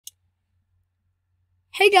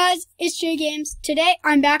Hey guys, it's Jay Games. Today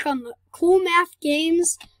I'm back on the Cool Math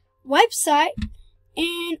Games website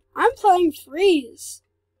and I'm playing Freeze.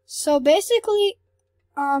 So basically,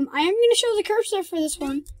 I am going to show the cursor for this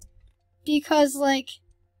one because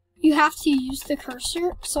you have to use the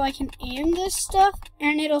cursor so I can aim this stuff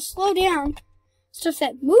and it'll slow down stuff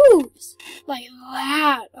that moves like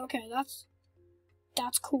that. Okay, that's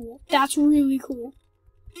cool. That's really cool.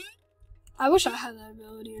 I wish I had that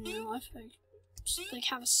ability in real life. Just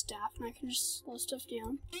have a staff and I can just slow stuff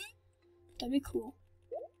down. That'd be cool.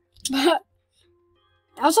 But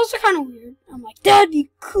that was also kind of weird. I'm like, that'd be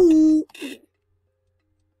cool. Okay.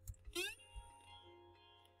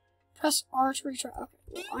 Press R to retry. Okay,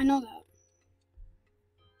 well, I know that.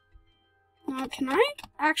 Now, can I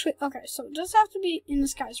actually? Okay, so it does have to be in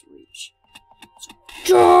this guy's reach.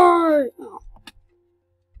 Oh.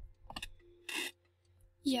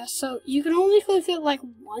 Yeah, so you can only click it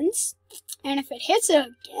once, and if it hits it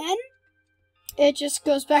again, it just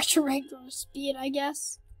goes back to regular speed, I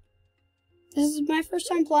guess. This is my first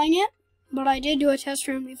time playing it, but I did do a test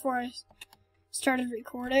run before I started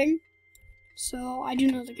recording, so I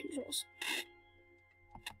do know the controls.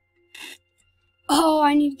 Oh,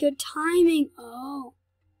 I need good timing. Oh.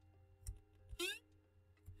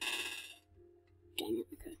 Dang it,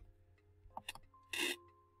 okay.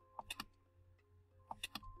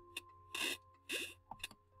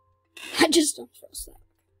 I just don't trust that.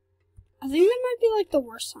 I think that might be the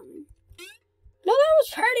worst timing. No, that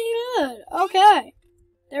was pretty good. Okay.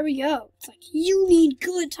 There we go. It's you need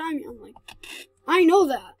good timing. I'm I know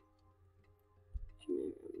that.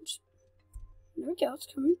 There we go. It's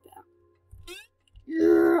coming back.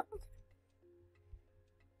 Yeah.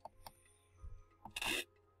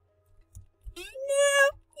 No.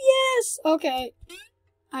 Yes. Okay.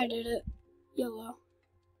 I did it. Yellow.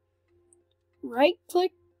 Right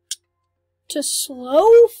click to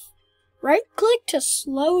right click to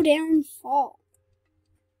slow down fall.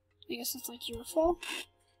 I guess that's your fall.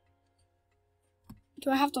 Do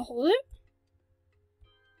I have to hold it?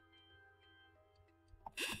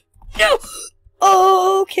 No!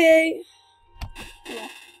 Okay. Yeah.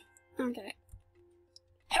 Okay.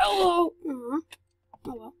 Hello! Oh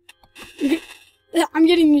well. I'm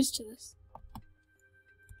getting used to this.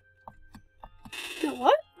 No,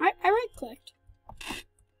 what? I right clicked.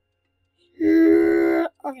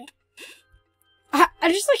 Okay.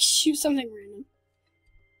 I just shoot something random.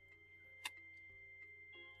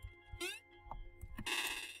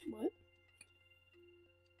 What?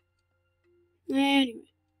 Anyway.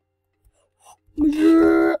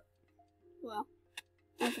 Well.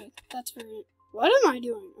 Okay, that's very... What am I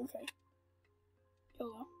doing? Okay.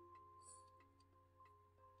 YOLO.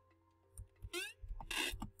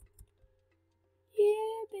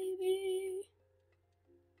 Yeah, baby.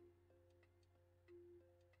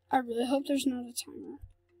 I really hope there's not a timer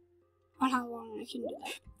on how long I can do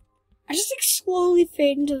that. I just slowly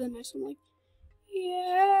fade into the next one,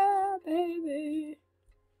 yeah, baby.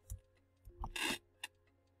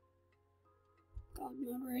 God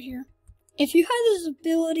mode right here. If you had this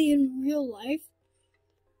ability in real life,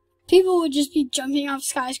 people would just be jumping off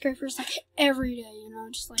skyscrapers every day, you know,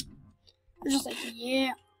 they're just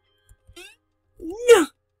yeah. No!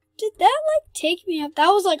 Did that take me up? That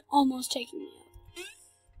was almost taking me up.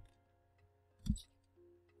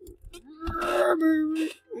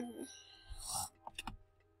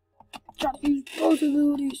 Gotta use both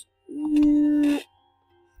abilities.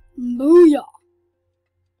 Booyah.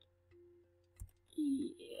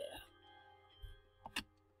 Yeah.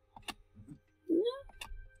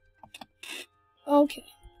 Okay.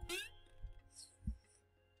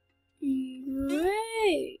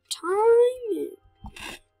 Great timing.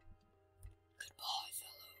 Goodbye,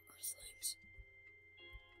 fellow Earthlings.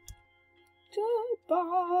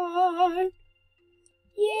 Goodbye.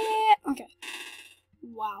 Yeah. Okay.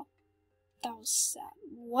 Wow. That was sad.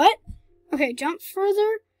 What? Okay, jump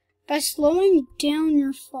further by slowing down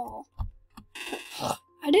your fall.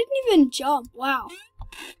 I didn't even jump. Wow.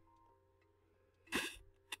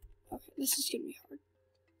 Okay, this is gonna be hard.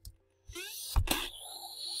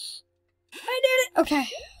 I did it! Okay.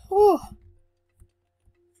 Whew.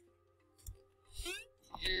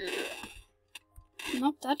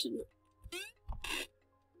 Nope, that didn't.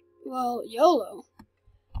 Well, YOLO.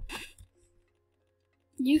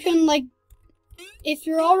 You can, if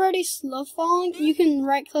you're already slow falling, you can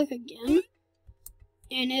right click again,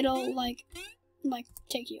 and it'll,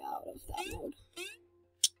 take you out of that mode.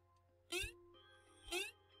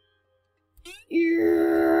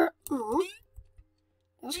 Yeah. Aw.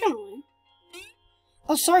 That was kind of lame.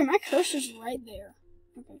 Oh, sorry, my cursor's right there.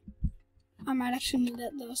 Okay. I might actually need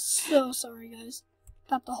that, though. So sorry, guys.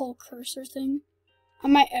 about the whole cursor thing. I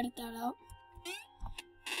might edit that out.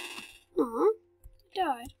 Aw,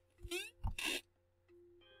 died.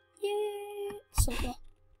 Yay! So cool.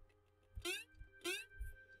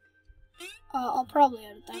 I'll probably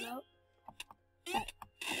edit that out. Okay.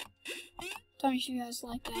 Tell me if you guys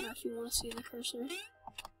like that or if you want to see the cursor.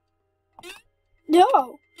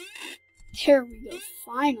 No! There we go,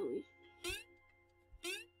 finally.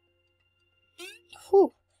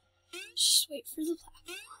 Whew. Just wait for the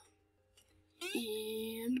platform.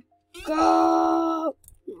 And go!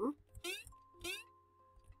 No.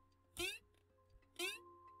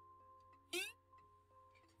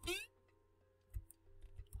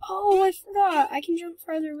 Oh, I forgot. I can jump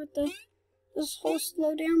farther with this whole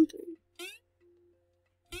slow down thing.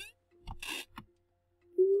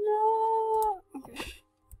 No. Okay.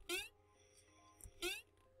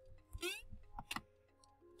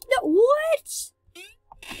 No, what?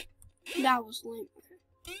 That was lame. Okay.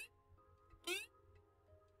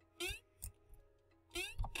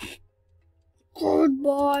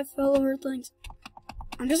 Goodbye, fellow Earthlings.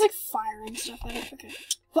 I'm just like firing stuff at it. Okay.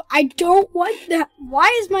 But I don't want that.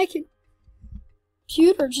 Why is my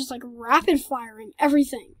computer just like rapid firing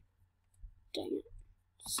everything? Dang it.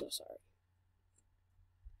 So sorry.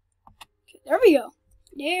 Okay, there we go.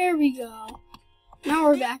 There we go. Now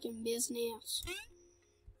we're back in business.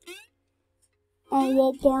 Oh,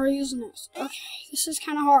 well, Barry is next. Okay, this is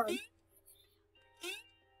kind of hard.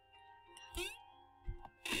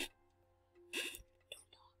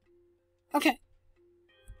 Okay.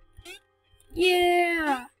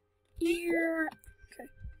 Yeah. Here. Okay.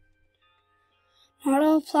 Not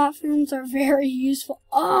all platforms are very useful.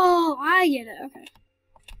 Oh, I get it. Okay.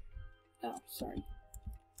 Oh, sorry.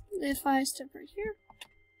 If I step right here.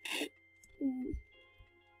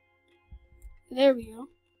 There we go.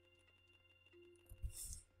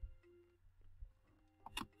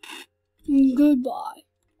 Goodbye.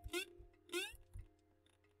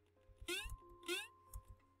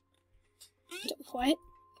 What? Okay.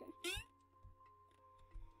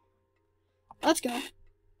 Let's go.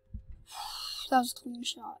 That was a clean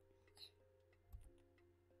shot.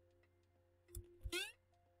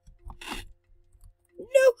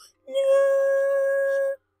 No!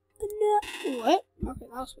 What? Okay,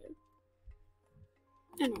 that was weird.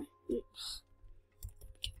 Anyway.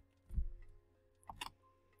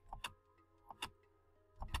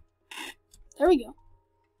 There we go.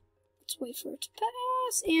 Let's wait for it to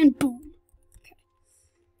pass, and boom. Okay.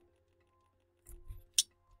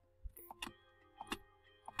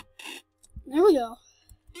 There we go.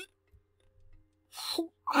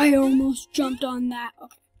 I almost jumped on that.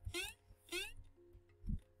 Okay.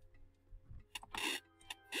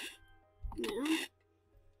 Now.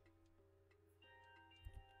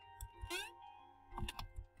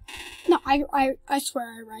 No, I swear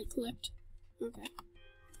I right-clicked. Okay.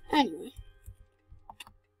 Anyway.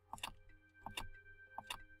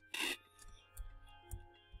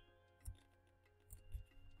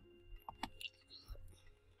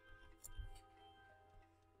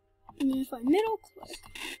 And if I middle click.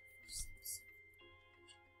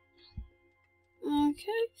 Okay.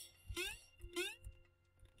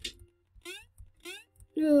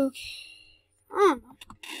 Okay.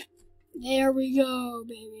 There we go,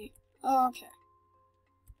 baby. Okay.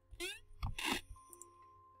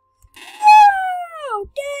 No!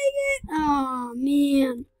 Dang it! Oh,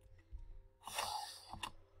 man.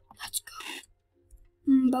 Let's go.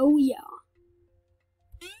 Booyah.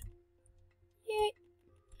 Yay.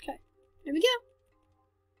 Okay. There we go.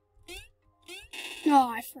 Oh,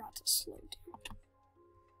 I forgot to slow down.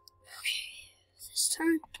 Okay. This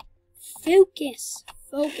time, focus.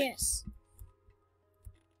 Focus.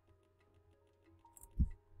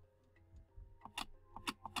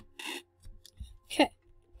 Okay.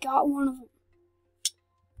 Got one of them.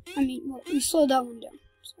 I mean, well, we slowed that one down.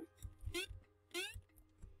 So.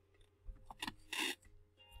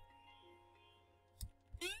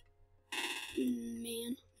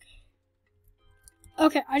 Man.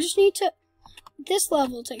 Okay, I just need to... This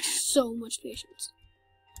level takes so much patience.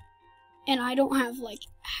 And I don't have, like,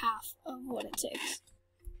 half of what it takes.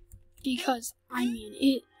 Because, I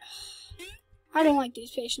mean, I don't like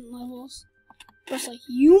these patient levels. Where it's like,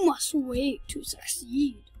 you must wait to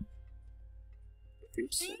succeed.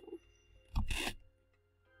 And so...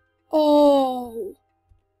 Oh!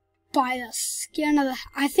 By the skin of the...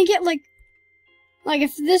 I think it, like,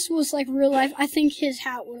 if this was, like, real life, I think his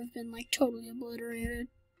hat would have been, like, totally obliterated.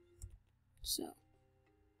 So,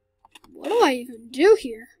 what do I even do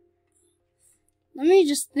here? Let me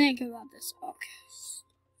just think about this. Okay.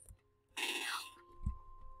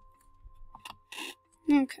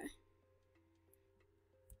 Okay.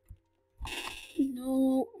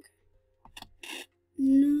 No.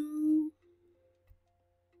 No.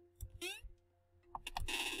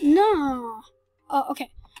 No. Oh,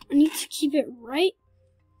 okay. I need to keep it right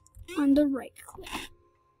on the right click.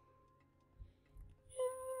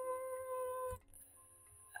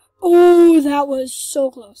 Oh, that was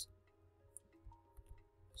so close.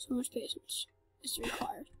 So much patience is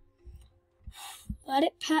required. Let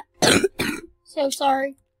it pass. So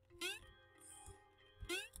sorry.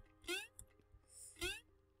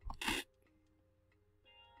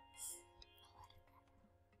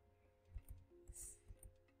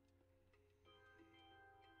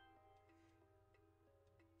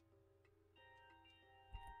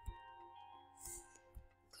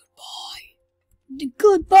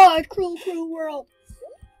 Goodbye, cruel, cruel world.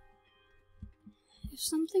 If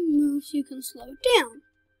something moves, you can slow down.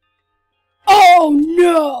 Oh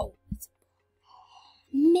no!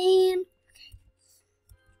 Man.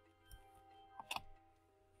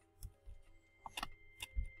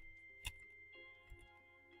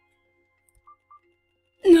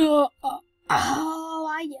 No. Oh,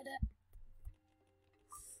 I get it.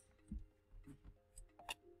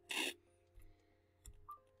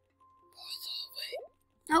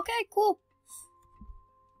 Okay, cool.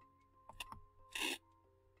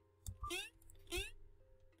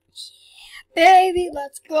 Yeah, baby,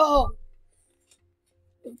 let's go.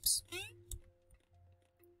 Oops.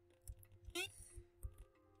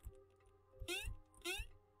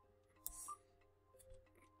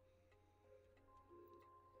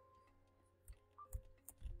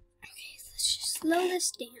 Okay, let's just slow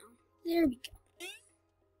this down. There we go.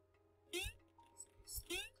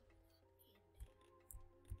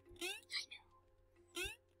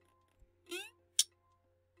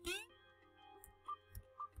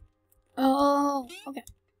 Oh, okay.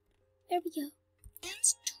 There we go.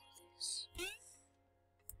 Let's do this.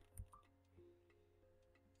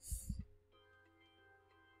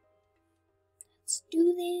 Let's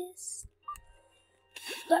do this.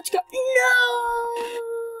 Let's go. No!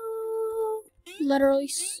 Literally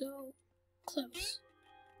so close.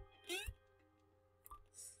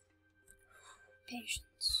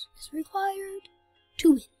 Patience is required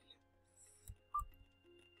to win.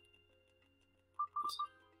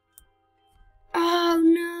 Oh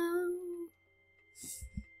no!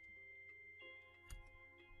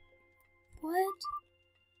 What?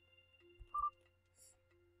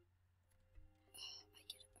 Oh,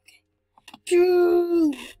 I get it. Okay.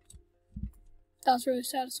 Phew! That was really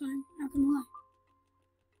satisfying. Not gonna lie.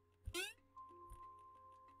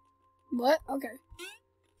 What? Okay.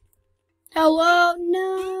 Hello?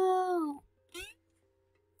 No!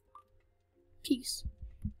 Peace.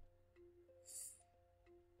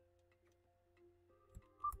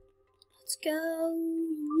 Let's go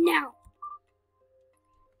now.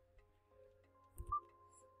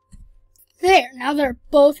 There, now they're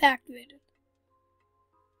both activated.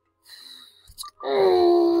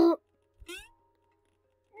 No!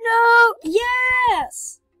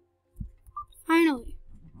 Yes! Finally.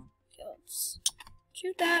 Okay, let's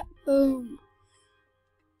shoot that. Boom.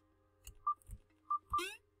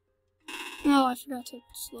 Oh, I forgot to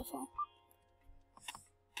slow fall.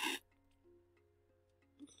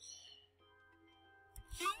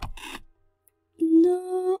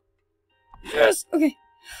 No. Yes! Okay.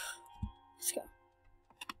 Let's go.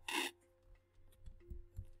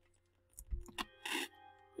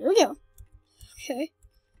 There we go. Okay.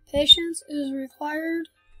 Patience is required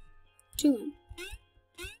to win.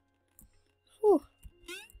 Whew.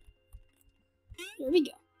 There we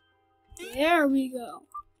go. There we go.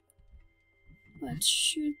 Let's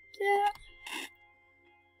shoot that.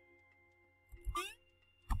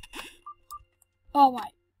 Oh my.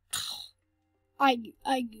 I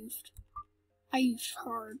goofed. I goofed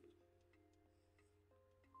hard.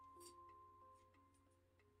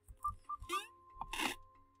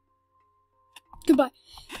 Goodbye.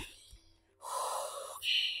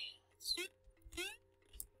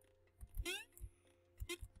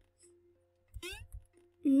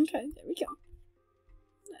 Okay, there we go.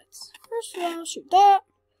 Let's first of all shoot that.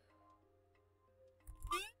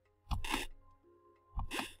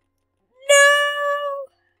 No!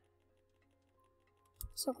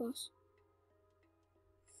 So close.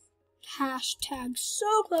 Hashtag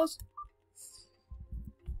so close.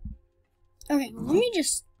 Okay, let me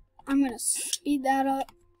just, I'm gonna speed that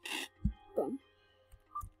up. Boom.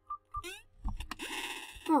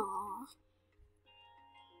 Aww.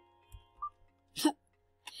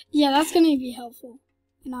 Yeah, that's gonna be helpful.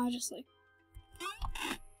 And I just like.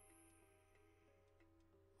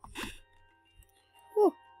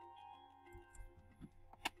 Whew.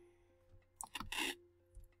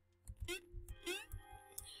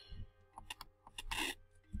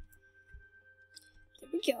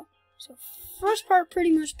 first part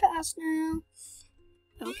pretty much passed now.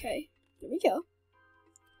 Okay, there we go.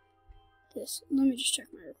 Let me just check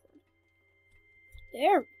my record.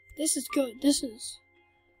 There, this is good. This is...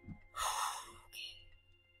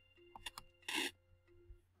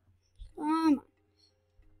 Come on.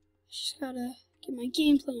 Just gotta get my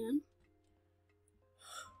game plan.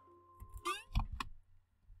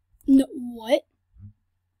 No, what?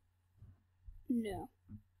 No.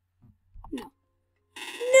 No.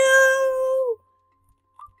 No!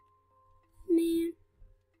 Man.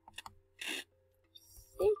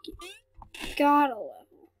 Thank you. Got a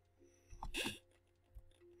level.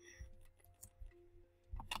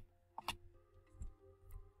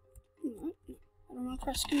 No, I don't want to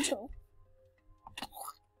press control.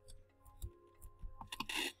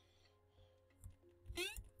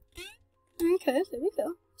 Okay, there we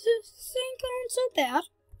go. This ain't going so bad.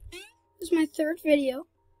 This is my third video.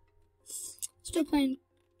 Still playing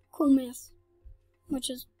Cool Math, which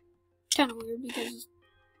is kind of weird because it's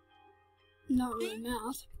not really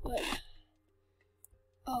math, but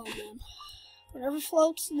oh man, whatever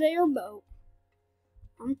floats their boat.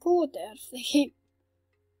 I'm cool with that. If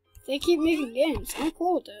they keep making games, I'm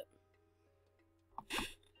cool with it.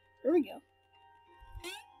 Here we go.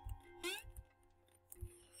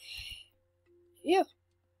 Yeah.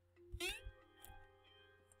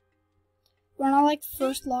 When I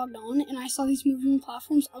first logged on and I saw these moving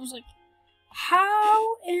platforms, I was like,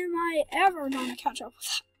 how am I ever gonna catch up with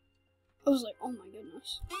that? I was like, oh my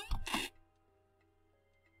goodness.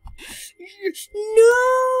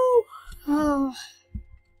 No! Oh.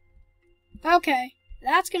 Okay,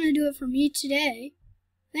 that's gonna do it for me today.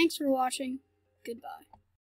 Thanks for watching. Goodbye.